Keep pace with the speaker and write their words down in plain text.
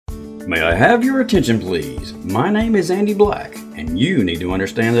May I have your attention, please? My name is Andy Black, and you need to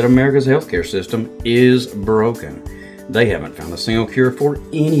understand that America's healthcare system is broken. They haven't found a single cure for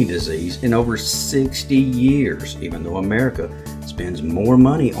any disease in over 60 years, even though America spends more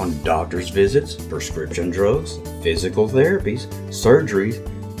money on doctor's visits, prescription drugs, physical therapies, surgeries,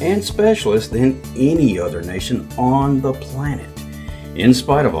 and specialists than any other nation on the planet. In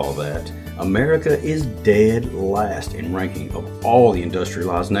spite of all that, America is dead last in ranking of all the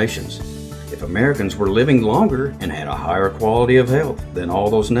industrialized nations. If Americans were living longer and had a higher quality of health than all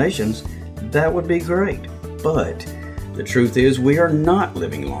those nations, that would be great. But the truth is we are not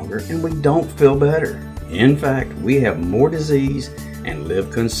living longer and we don't feel better. In fact, we have more disease and live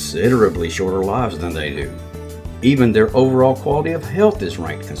considerably shorter lives than they do. Even their overall quality of health is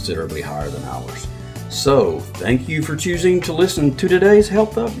ranked considerably higher than ours. So, thank you for choosing to listen to today's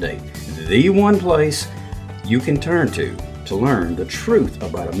Health Update, the one place you can turn to learn the truth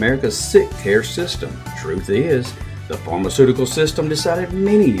about America's sick care system. Truth is, the pharmaceutical system decided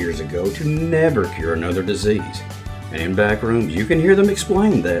many years ago to never cure another disease. And in back rooms, you can hear them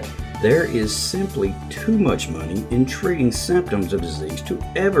explain that there is simply too much money in treating symptoms of disease to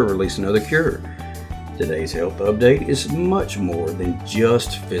ever release another cure. Today's Health Update is much more than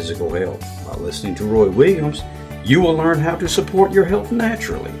just physical health. By listening to Roy Williams, you will learn how to support your health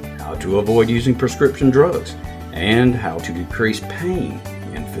naturally, how to avoid using prescription drugs, and how to decrease pain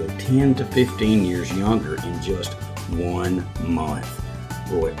and feel 10 to 15 years younger in just 1 month.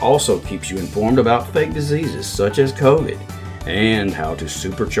 Roy also keeps you informed about fake diseases such as COVID and how to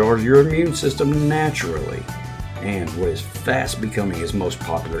supercharge your immune system naturally. And what is fast becoming his most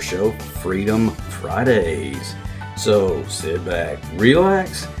popular show, Freedom Fridays. So sit back,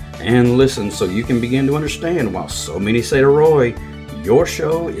 relax, and listen so you can begin to understand why so many say to Roy, your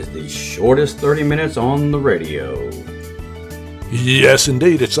show is the shortest 30 minutes on the radio. Yes,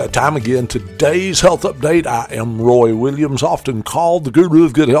 indeed. It's that time again. Today's Health Update. I am Roy Williams, often called the Guru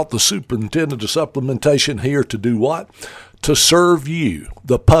of Good Health, the Superintendent of Supplementation, here to do what? To serve you,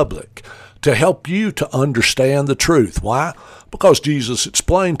 the public, to help you to understand the truth. Why? Because Jesus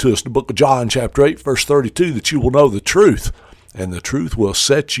explained to us in the book of John, chapter 8, verse 32, that you will know the truth, and the truth will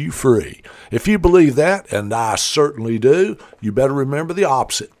set you free. If you believe that, and I certainly do, you better remember the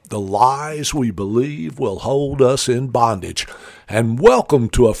opposite. The lies we believe will hold us in bondage. And welcome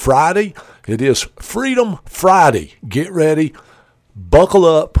to a Friday. It is Freedom Friday. Get ready, buckle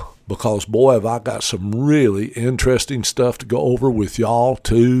up, because boy, have I got some really interesting stuff to go over with y'all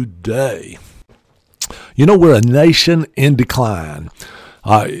today. You know, we're a nation in decline.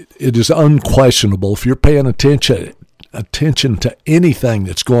 It is unquestionable. If you're paying attention to anything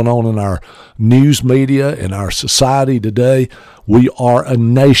that's going on in our news media, in our society today, we are a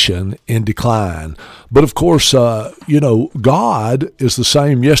nation in decline. But of course, God is the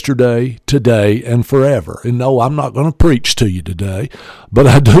same yesterday, today, and forever. And no, I'm not going to preach to you today, but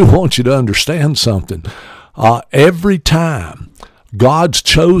I do want you to understand something. Every time God's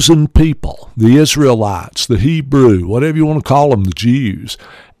chosen people, the Israelites, the Hebrew, whatever you want to call them, the Jews,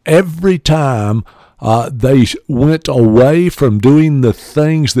 every time they went away from doing the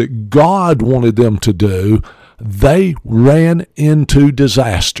things that God wanted them to do, they ran into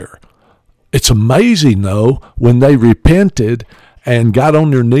disaster. It's amazing, though, when they repented and got on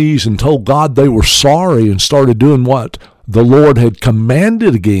their knees and told God they were sorry and started doing what the Lord had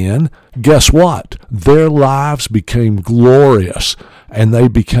commanded again, guess what? Their lives became glorious, and they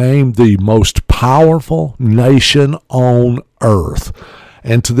became the most powerful nation on earth.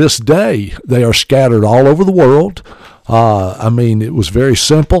 And to this day, they are scattered all over the world. It was very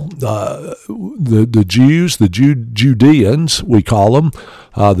simple. The Jews, the Judeans, we call them,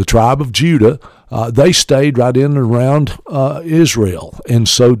 the tribe of Judah, they stayed right in and around Israel, and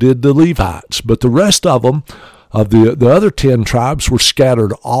so did the Levites. But the rest of them, of the other 10 tribes, were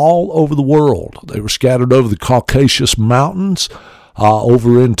scattered all over the world. They were scattered over the Caucasus Mountains,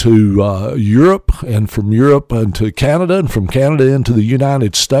 over into Europe, and from Europe into Canada, and from Canada into the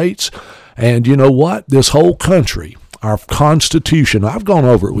United States. And you know what? This whole country, our Constitution, I've gone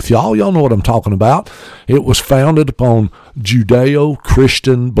over it with y'all. Y'all know what I'm talking about. It was founded upon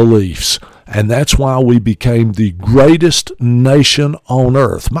Judeo-Christian beliefs, and that's why we became the greatest nation on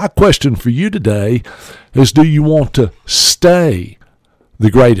earth. My question for you today is, do you want to stay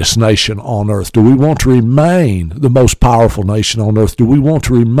the greatest nation on earth? Do we want to remain the most powerful nation on earth? Do we want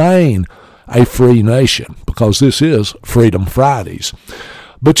to remain a free nation? Because this is Freedom Fridays.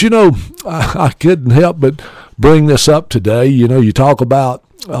 But I couldn't help but bring this up today. You talk about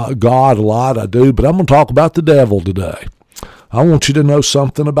God a lot, I do, but I'm going to talk about the devil today. I want you to know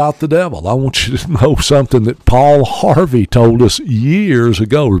something about the devil. I want you to know something that Paul Harvey told us years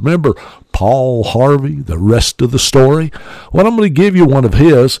ago. Remember Paul Harvey, the rest of the story? Well, I'm going to give you one of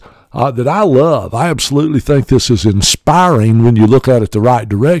his that I love. I absolutely think this is inspiring when you look at it the right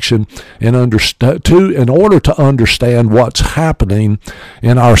direction and in order to understand what's happening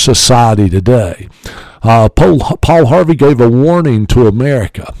in our society today. Paul Harvey gave a warning to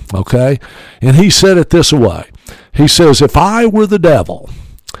America, okay? And he said it this way. He says, if I were the devil,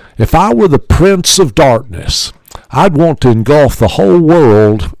 if I were the prince of darkness, I'd want to engulf the whole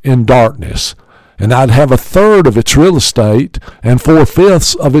world in darkness. And I'd have a third of its real estate and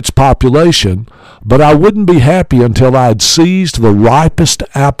 4/5 of its population, but I wouldn't be happy until I'd seized the ripest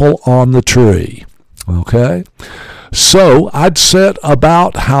apple on the tree. Okay? So I'd set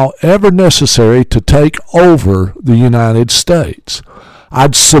about however necessary to take over the United States.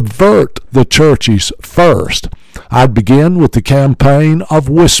 I'd subvert the churches first. I'd begin with the campaign of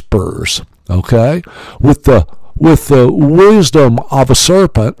whispers. Okay? With the wisdom of a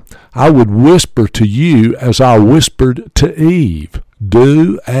serpent, I would whisper to you as I whispered to Eve,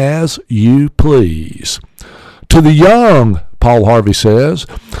 do as you please. To the young, Paul Harvey says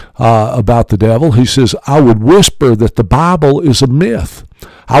about the devil, he says, I would whisper that the Bible is a myth.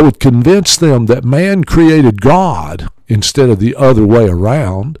 I would convince them that man created God instead of the other way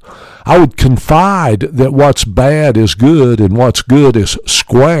around. I would confide that what's bad is good and what's good is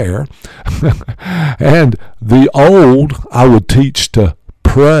square. And the old I would teach to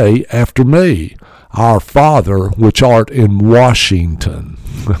pray after me, Our Father which art in Washington.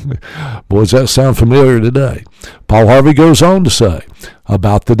 Boy, does that sound familiar today? Paul Harvey goes on to say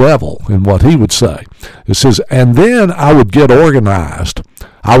about the devil and what he would say. It says, and then I would get organized.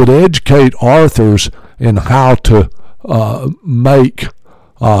 I would educate authors in how to make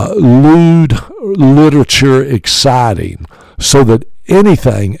lewd literature exciting so that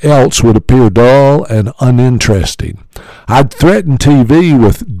anything else would appear dull and uninteresting. I'd threaten TV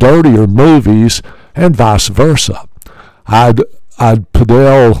with dirtier movies and vice versa. I'd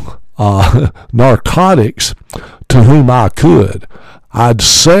peddle narcotics to whom I could. I'd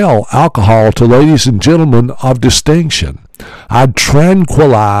sell alcohol to ladies and gentlemen of distinction. I'd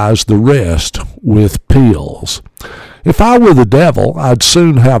tranquilize the rest with pills. If I were the devil, I'd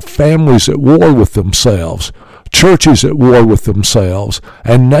soon have families at war with themselves, churches at war with themselves,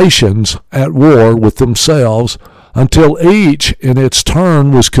 and nations at war with themselves, until each in its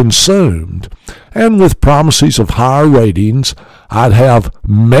turn was consumed. And with promises of higher ratings, I'd have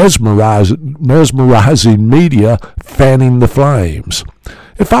mesmerizing media fanning the flames.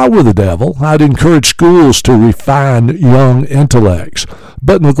 If I were the devil, I'd encourage schools to refine young intellects,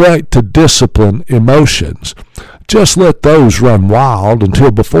 but neglect to discipline emotions. Just let those run wild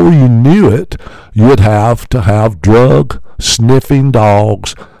until before you knew it, you'd have to have drug-sniffing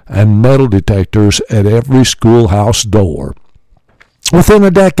dogs and metal detectors at every schoolhouse door. Within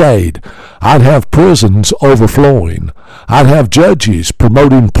a decade, I'd have prisons overflowing. I'd have judges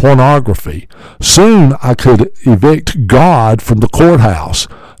promoting pornography. Soon I could evict God from the courthouse,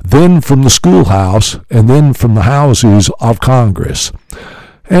 then from the schoolhouse, and then from the houses of Congress.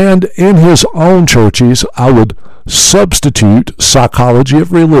 And in his own churches, I would substitute psychology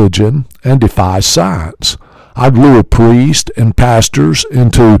of religion and defy science. I'd lure priests and pastors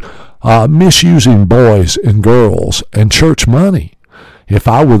into misusing boys and girls and church money. If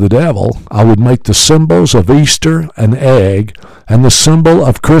I were the devil, I would make the symbols of Easter an egg and the symbol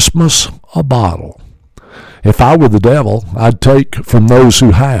of Christmas a bottle. If I were the devil, I'd take from those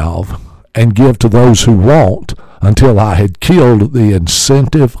who have and give to those who won't until I had killed the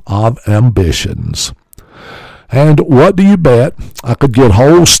incentive of ambitions. And what do you bet? I could get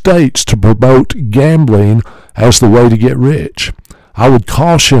whole states to promote gambling as the way to get rich. I would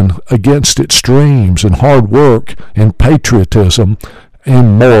caution against extremes in hard work and patriotism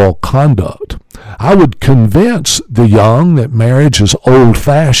and moral conduct. I would convince the young that marriage is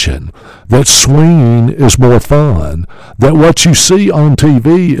old-fashioned, that swinging is more fun, that what you see on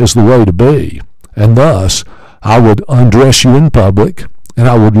TV is the way to be. And thus, I would undress you in public, and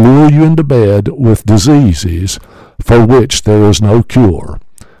I would lure you into bed with diseases for which there is no cure.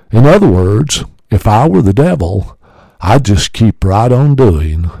 In other words, if I were the devil, I'd just keep right on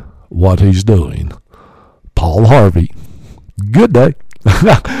doing what he's doing. Paul Harvey. Good day.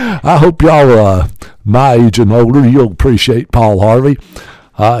 I hope y'all are my age and older. You'll appreciate Paul Harvey.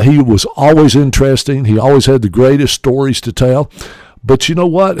 He was always interesting. He always had the greatest stories to tell. But you know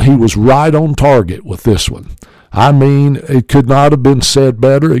what? He was right on target with this one. I mean, it could not have been said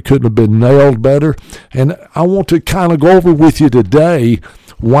better. It couldn't have been nailed better. And I want to kind of go over with you today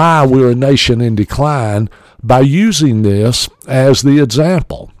why we're a nation in decline, by using this as the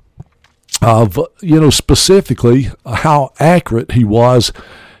example of, specifically how accurate he was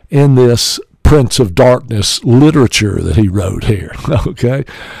in this Prince of Darkness literature that he wrote here. Okay,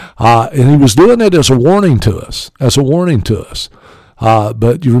 and he was doing it as a warning to us,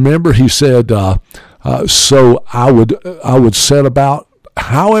 but you remember he said, so I would set about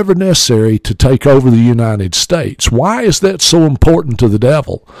however necessary to take over the United States. Why is that so important to the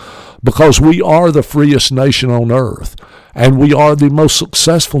devil? Because we are the freest nation on earth, and we are the most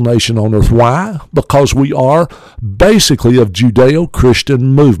successful nation on earth. Why? Because we are basically of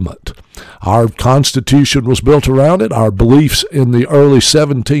Judeo-Christian movement. Our Constitution was built around it. Our beliefs in the early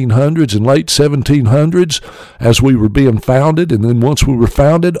 1700s and late 1700s, as we were being founded, and then once we were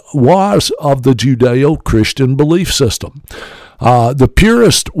founded, was of the Judeo-Christian belief system. The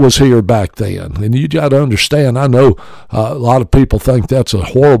purist was here back then, and you got to understand, I know a lot of people think that's a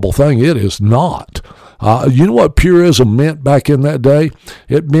horrible thing. It is not. You know what purism meant back in that day?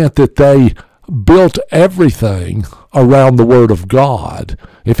 It meant that they built everything around the Word of God.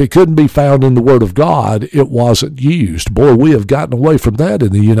 If it couldn't be found in the Word of God, it wasn't used. Boy, we have gotten away from that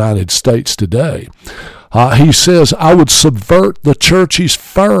in the United States today. He says, I would subvert the churches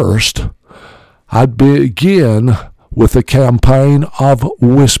first. I'd begin with a campaign of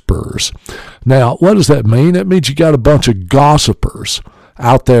whispers. Now, what does that mean? It means you got a bunch of gossipers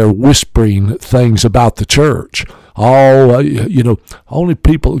out there whispering things about the church. Only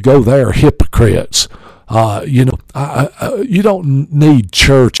people that go there are hypocrites. You don't need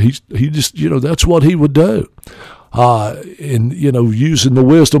church. He just, that's what he would do. Using the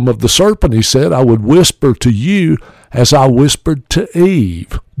wisdom of the serpent, he said, I would whisper to you as I whispered to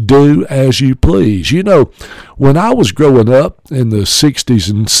Eve, do as you please. When I was growing up in the 60s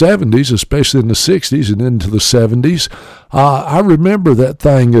and 70s, especially in the 60s and into the 70s, I remember that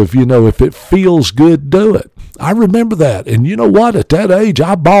thing of, if it feels good, do it. I remember that. And you know what? At that age,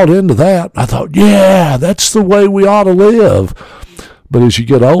 I bought into that. I thought, yeah, that's the way we ought to live. But as you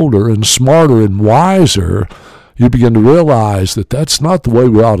get older and smarter and wiser, you begin to realize that that's not the way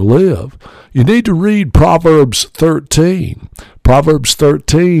we ought to live. You need to read Proverbs 13. Proverbs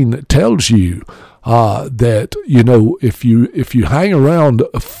 13 tells you that, if you hang around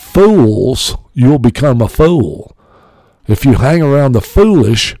fools, you'll become a fool. If you hang around the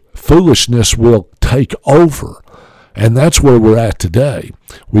foolish, foolishness will take over. And that's where we're at today.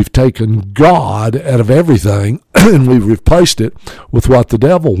 We've taken God out of everything, and we've replaced it with what the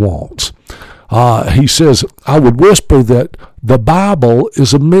devil wants. He says, I would whisper that the Bible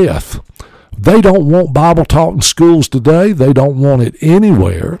is a myth. They don't want Bible taught in schools today. They don't want it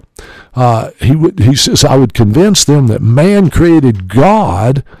anywhere. He says, I would convince them that man created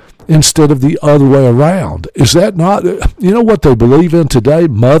God instead of the other way around. Is that not, what they believe in today?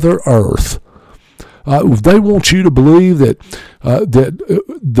 Mother Earth. They want you to believe that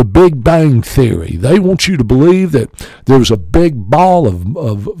the Big Bang Theory. They want you to believe that there was a big ball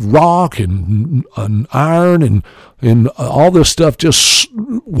of rock and iron and all this stuff just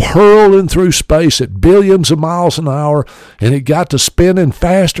hurling through space at billions of miles an hour, and it got to spinning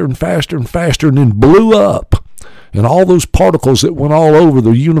faster and faster and faster, and then blew up. And all those particles that went all over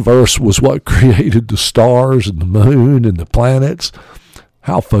the universe was what created the stars and the moon and the planets.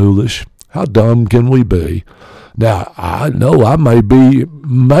 How foolish. How dumb can we be? Now, I know I may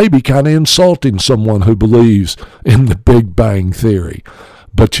be kind of insulting someone who believes in the Big Bang Theory.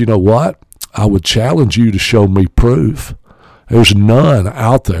 But you know what? I would challenge you to show me proof. There's none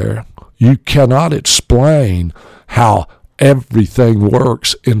out there. You cannot explain how everything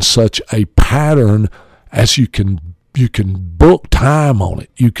works in such a pattern as you can book time on it.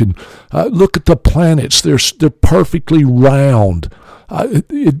 You can look at the planets. They're perfectly round.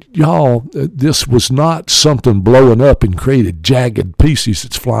 This was not something blowing up and created jagged pieces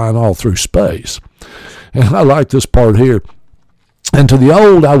that's flying all through space. And I like this part here. And to the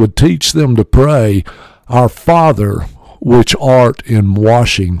old I would teach them to pray, Our Father which art in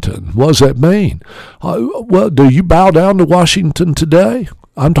Washington. What does that mean? Well, do you bow down to Washington today?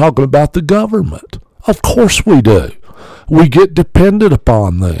 I'm talking about the government. Of course we do. We get dependent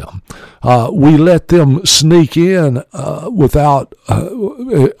upon them. We let them sneak in without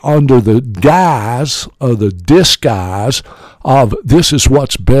under the guise or the disguise of this is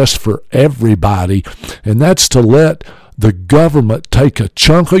what's best for everybody, and that's to let the government take a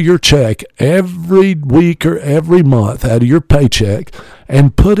chunk of your check every week or every month out of your paycheck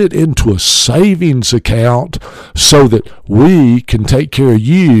and put it into a savings account so that we can take care of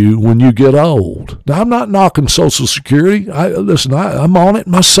you when you get old. Now, I'm not knocking Social Security. I'm on it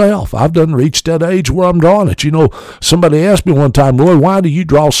myself. I've done reached that age where I'm drawing it. Somebody asked me one time, Roy, why do you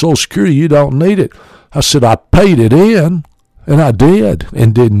draw Social Security? You don't need it. I said, I paid it in. And I did,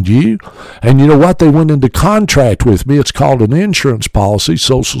 and didn't you? And you know what? They went into contract with me. It's called an insurance policy.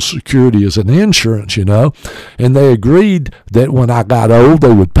 Social Security is an insurance, and they agreed that when I got old,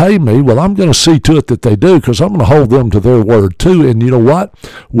 they would pay me. Well, I'm going to see to it that they do, because I'm going to hold them to their word too. And you know what?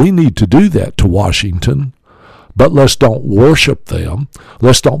 We need to do that to Washington. But let's don't worship them.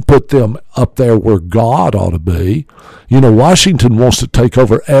 Let's don't put them up there where God ought to be. Washington wants to take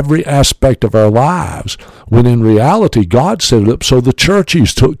over every aspect of our lives, when in reality, God set it up so the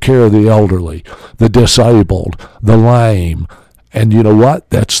churches took care of the elderly, the disabled, the lame. And you know what?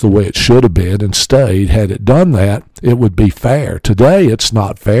 That's the way it should have been and stayed. Had it done that, it would be fair. Today, it's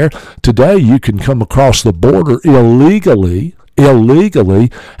not fair. Today, you can come across the border illegally,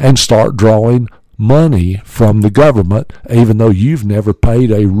 and start drawing money from the government, even though you've never paid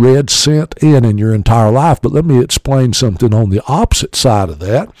a red cent in your entire life. But let me explain something on the opposite side of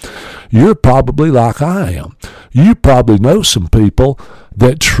that. You're probably like I am. You probably know some people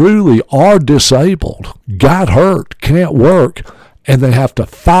that truly are disabled, got hurt, can't work, and they have to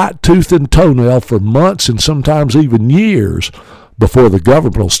fight tooth and toenail for months and sometimes even years before the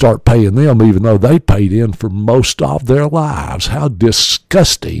government will start paying them, even though they paid in for most of their lives. How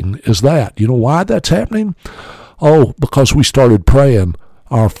disgusting is that? You know why that's happening? Oh, because we started praying,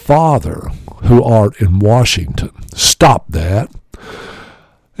 Our Father who art in Washington. Stop that.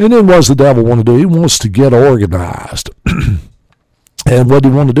 And then what does the devil want to do? He wants to get organized. And what did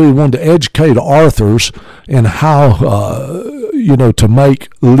he want to do? He wanted to educate authors in how, to make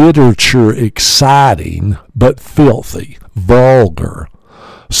literature exciting but filthy, vulgar,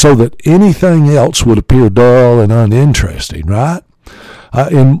 so that anything else would appear dull and uninteresting, right?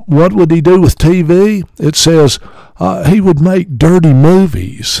 And what would he do with TV? It says he would make dirty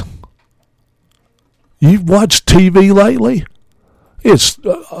movies. You've watched TV lately? It's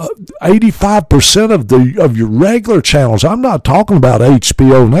 85% of your regular channels. I'm not talking about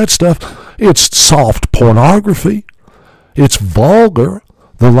HBO and that stuff. It's soft pornography. It's vulgar.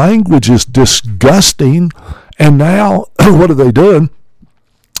 The language is disgusting. And now, what are they doing?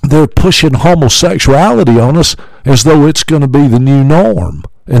 They're pushing homosexuality on us as though it's going to be the new norm.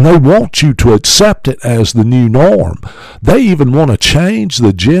 And they want you to accept it as the new norm. They even want to change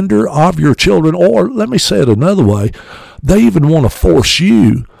the gender of your children. Or, let me say it another way, they even want to force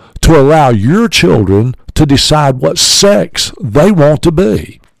you to allow your children to decide what sex they want to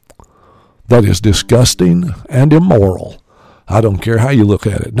be. That is disgusting and immoral. I don't care how you look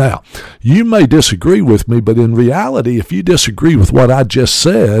at it. Now, you may disagree with me, but in reality, if you disagree with what I just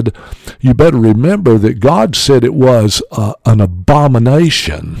said, you better remember that God said it was an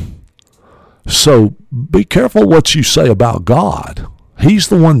abomination. So be careful what you say about God. He's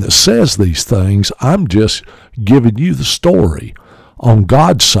the one that says these things. I'm just giving you the story on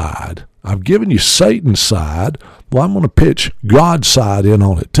God's side. I've given you Satan's side. Well, I'm going to pitch God's side in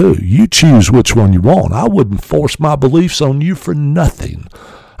on it too. You choose which one you want. I wouldn't force my beliefs on you for nothing.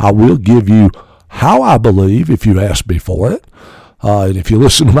 I will give you how I believe if you ask me for it. And if you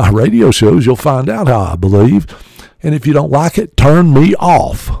listen to my radio shows, you'll find out how I believe. And if you don't like it, turn me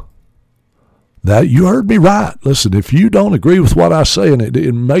off. That you heard me right. Listen, if you don't agree with what I say and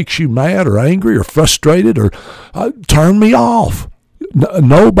it makes you mad or angry or frustrated, or turn me off.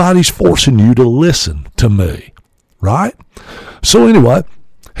 Nobody's forcing you to listen to me, right? So anyway,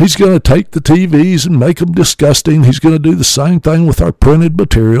 he's going to take the TVs and make them disgusting. He's going to do the same thing with our printed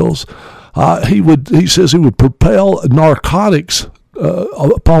materials. He says he would propel narcotics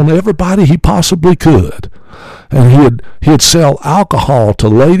upon everybody he possibly could. And he'd sell alcohol to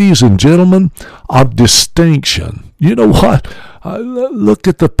ladies and gentlemen of distinction. You know what? Look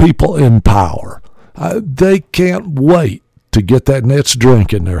at the people in power. They can't wait to get that next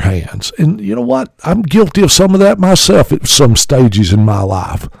drink in their hands. And you know what? I'm guilty of some of that myself at some stages in my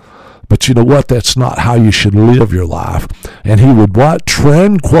life. But you know what? That's not how you should live your life. And he would what?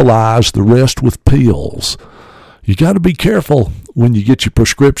 Tranquilize the rest with pills. You got to be careful when you get your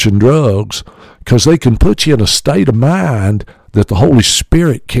prescription drugs, because they can put you in a state of mind that the Holy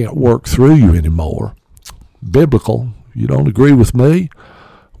Spirit can't work through you anymore. Biblical. You don't agree with me?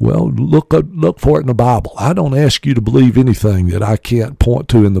 Well, look for it in the Bible. I don't ask you to believe anything that I can't point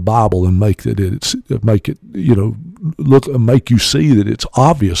to in the Bible and make you see that it's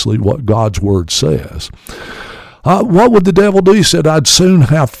obviously what God's Word says. What would the devil do? He said, I'd soon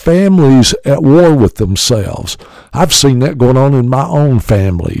have families at war with themselves. I've seen that going on in my own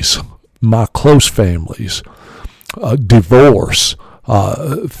families, my close families, divorce,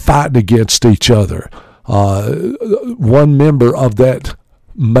 fighting against each other. One member of that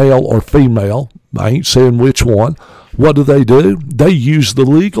male or female, I ain't saying which one, what do? They use the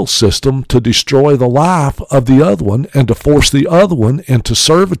legal system to destroy the life of the other one and to force the other one into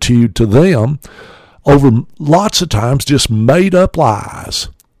servitude to them over lots of times just made up lies.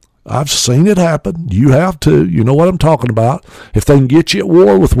 I've seen it happen. You have too. You know what I'm talking about. If they can get you at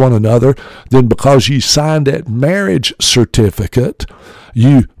war with one another, then because you signed that marriage certificate,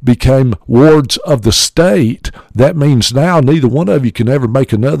 you became wards of the state. That means now neither one of you can ever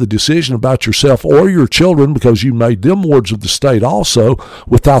make another decision about yourself or your children because you made them wards of the state also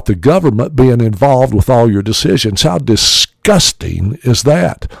without the government being involved with all your decisions. How disgusting is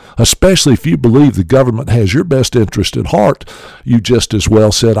that? Especially if you believe the government has your best interest at heart. You just as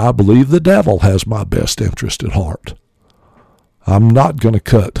well said, I believe the devil has my best interest at heart. I'm not going to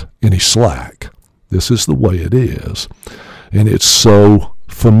cut any slack. This is the way it is. And it's so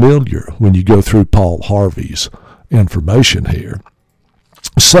familiar when you go through Paul Harvey's information here.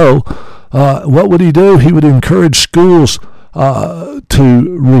 So what would he do? He would encourage schools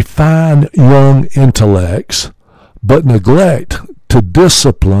to refine young intellects, but neglect to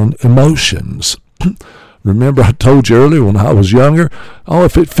discipline emotions. Remember I told you earlier when I was younger,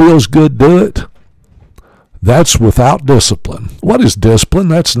 if it feels good, do it. That's without discipline. What is discipline?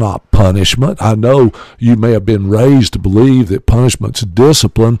 That's not punishment. I know you may have been raised to believe that punishment's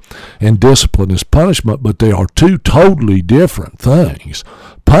discipline and discipline is punishment, but they are two totally different things.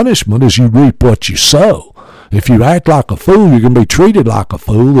 Punishment is you reap what you sow. If you act like a fool, you're going to be treated like a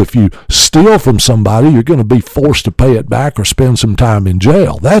fool. If you steal from somebody, you're going to be forced to pay it back or spend some time in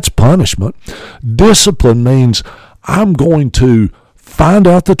jail. That's punishment. Discipline means I'm going to find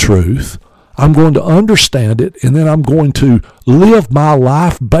out the truth, I'm going to understand it, and then I'm going to live my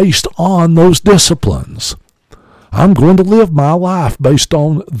life based on those disciplines. I'm going to live my life based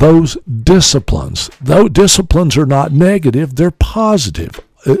on those disciplines. Those disciplines are not negative, they're positive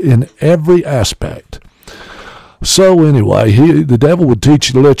in every aspect. So anyway, the devil would teach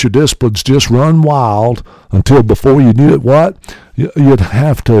you to let your disciplines just run wild until before you knew it, what? You'd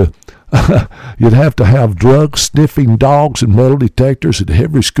have to have drug-sniffing dogs and metal detectors at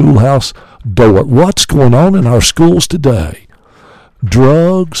every schoolhouse door. What's going on in our schools today?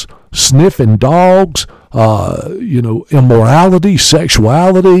 Drugs, sniffing dogs, immorality,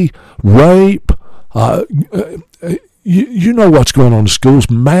 sexuality, rape. You know what's going on in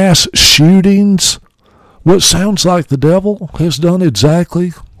schools. Mass shootings. What sounds like the devil has done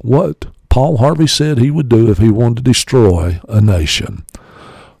exactly what Paul Harvey said he would do if he wanted to destroy a nation.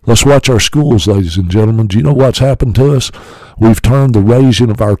 Let's watch our schools, ladies and gentlemen. Do you know what's happened to us? We've turned the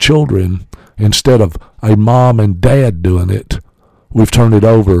raising of our children, instead of a mom and dad doing it, we've turned it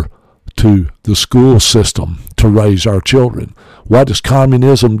over to the school system to raise our children. What does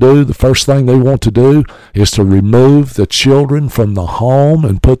communism do? The first thing they want to do is to remove the children from the home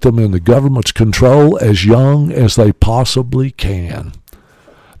and put them in the government's control as young as they possibly can.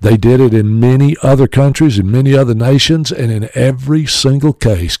 They did it in many other countries, in many other nations, and in every single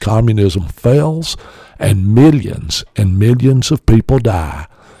case, communism fails and millions of people die.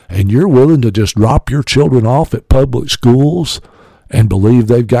 And you're willing to just drop your children off at public schools and believe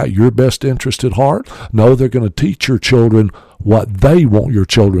they've got your best interest at heart? No, they're going to teach your children what they want your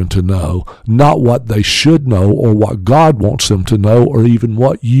children to know, not what they should know or what God wants them to know or even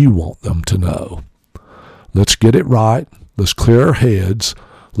what you want them to know. Let's get it right. Let's clear our heads.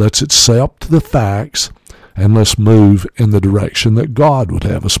 Let's accept the facts, and let's move in the direction that God would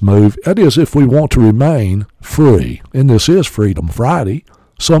have us move. That is, if we want to remain free. And this is Freedom Friday.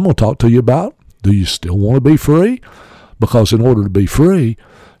 So I'm going to talk to you about, do you still want to be free? Because in order to be free,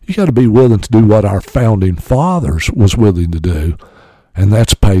 you got to be willing to do what our founding fathers was willing to do, and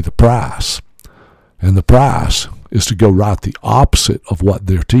that's pay the price. And the price is to go right the opposite of what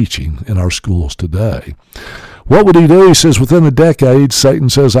they're teaching in our schools today. What would he do? He says, within a decade, Satan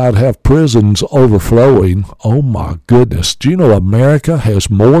says, I'd have prisons overflowing. Oh, my goodness. Do you know America has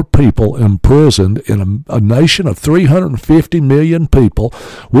more people imprisoned in a nation of 350 million people?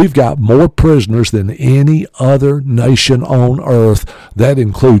 We've got more prisoners than any other nation on earth. That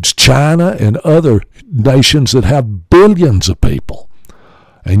includes China and other nations that have billions of people.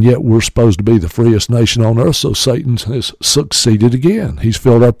 And yet we're supposed to be the freest nation on earth, so Satan has succeeded again. He's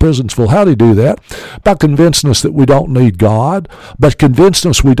filled our prisons full. How did he do that? By convincing us that we don't need God, by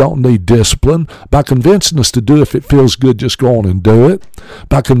convincing us we don't need discipline, by convincing us to do if it feels good, just go on and do it,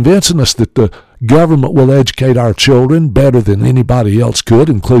 by convincing us that the government will educate our children better than anybody else could,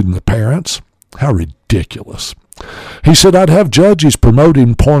 including the parents. How ridiculous. He said, I'd have judges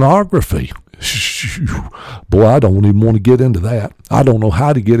promoting pornography. Boy, I don't even want to get into that. I don't know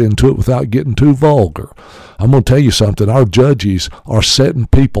how to get into it without getting too vulgar. I'm going to tell you something. Our judges are setting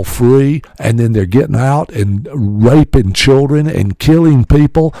people free, and then they're getting out and raping children and killing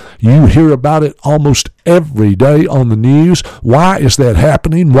people. You hear about it almost every day on the news. Why is that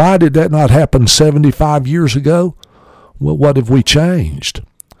happening? Why did that not happen 75 years ago? Well, what have we changed?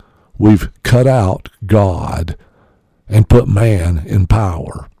 We've cut out God and put man in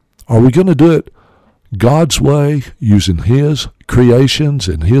power. Are we going to do it God's way, using his creations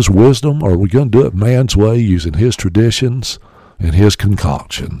and his wisdom, or are we going to do it man's way, using his traditions and his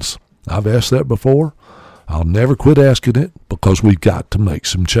concoctions? I've asked that before. I'll never quit asking it, because we've got to make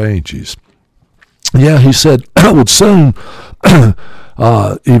some changes. Yeah, he said, I would soon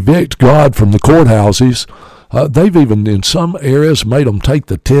evict God from the courthouses. They've even, in some areas, made them take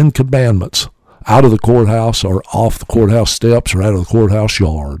the 10 Commandments out of the courthouse, or off the courthouse steps, or out of the courthouse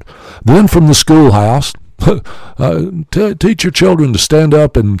yard. Then from the schoolhouse, teach your children to stand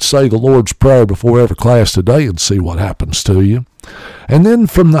up and say the Lord's Prayer before every class today, and see what happens to you. And then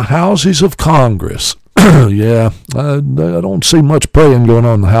from the houses of Congress. Yeah, I don't see much praying going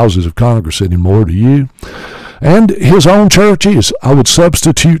on in the houses of Congress anymore, do you? And his own churches. I would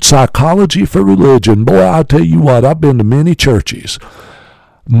substitute psychology for religion. Boy, I tell you what, I've been to many churches.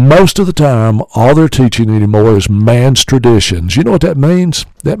 Most of the time, all they're teaching anymore is man's traditions. You know what that means?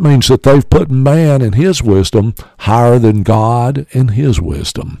 That means that they've put man and his wisdom higher than God and his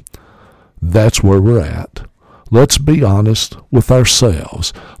wisdom. That's where we're at. Let's be honest with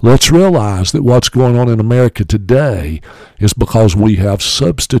ourselves. Let's realize that what's going on in America today is because we have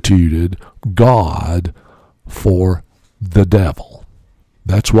substituted God for the devil.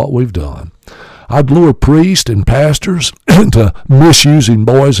 That's what we've done. I'd lure priests and pastors into misusing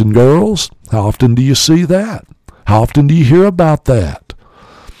boys and girls. How often do you see that? How often do you hear about that?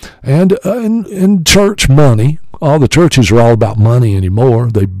 And in church money, all the churches are all about money anymore.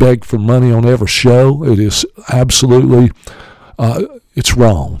 They beg for money on every show. It is absolutely, it's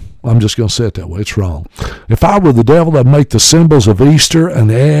wrong. I'm just going to say it that way. It's wrong. If I were the devil, I'd make the symbols of Easter an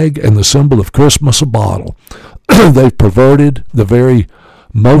egg and the symbol of Christmas a bottle. They've perverted the very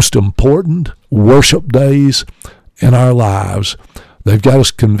most important worship days in our lives. They've got us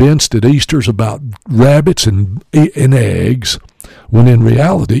convinced that Easter's about rabbits and eggs, when in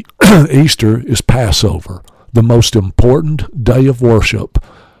reality, Easter is Passover, the most important day of worship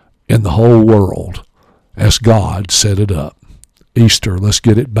in the whole world, as God set it up. Easter, let's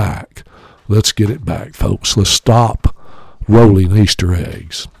get it back. Let's get it back, folks. Let's stop rolling Easter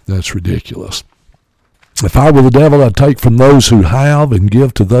eggs. That's ridiculous. If I were the devil, I'd take from those who have and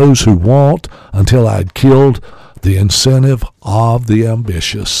give to those who want, until I'd killed the incentive of the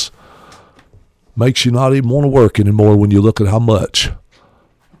ambitious. Makes you not even want to work anymore when you look at how much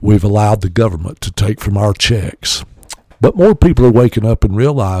we've allowed the government to take from our checks. But more people are waking up and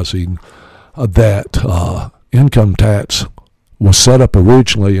realizing that income tax was set up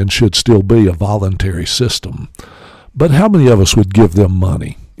originally and should still be a voluntary system. But how many of us would give them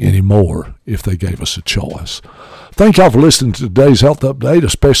money anymore if they gave us a choice? Thank y'all for listening to today's Health Update,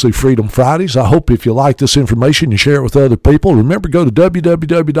 especially Freedom Fridays. I hope if you like this information, you share it with other people. Remember, go to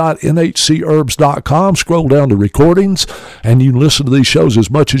www.nhcherbs.com, scroll down to recordings, and you can listen to these shows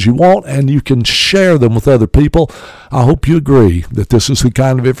as much as you want, and you can share them with other people. I hope you agree that this is the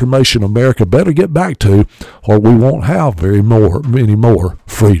kind of information America better get back to, or we won't have many more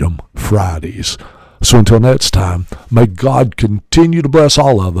Freedom Fridays. So until next time, may God continue to bless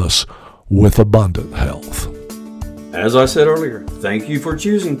all of us with abundant health. As I said earlier, thank you for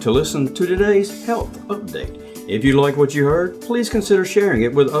choosing to listen to today's Health Update. If you like what you heard, please consider sharing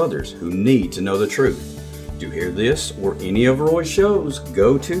it with others who need to know the truth. To hear this or any of Roy's shows,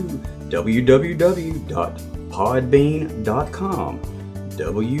 go to www.podbean.com,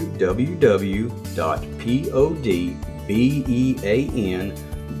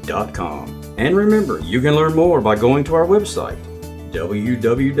 www.podbean.com. And remember, you can learn more by going to our website,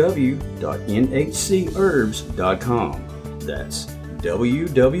 www.nhcherbs.com. That's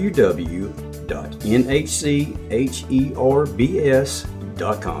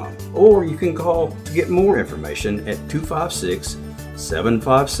www.nhcherbs.com. Or you can call to get more information at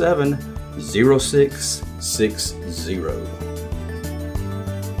 256-757-0660.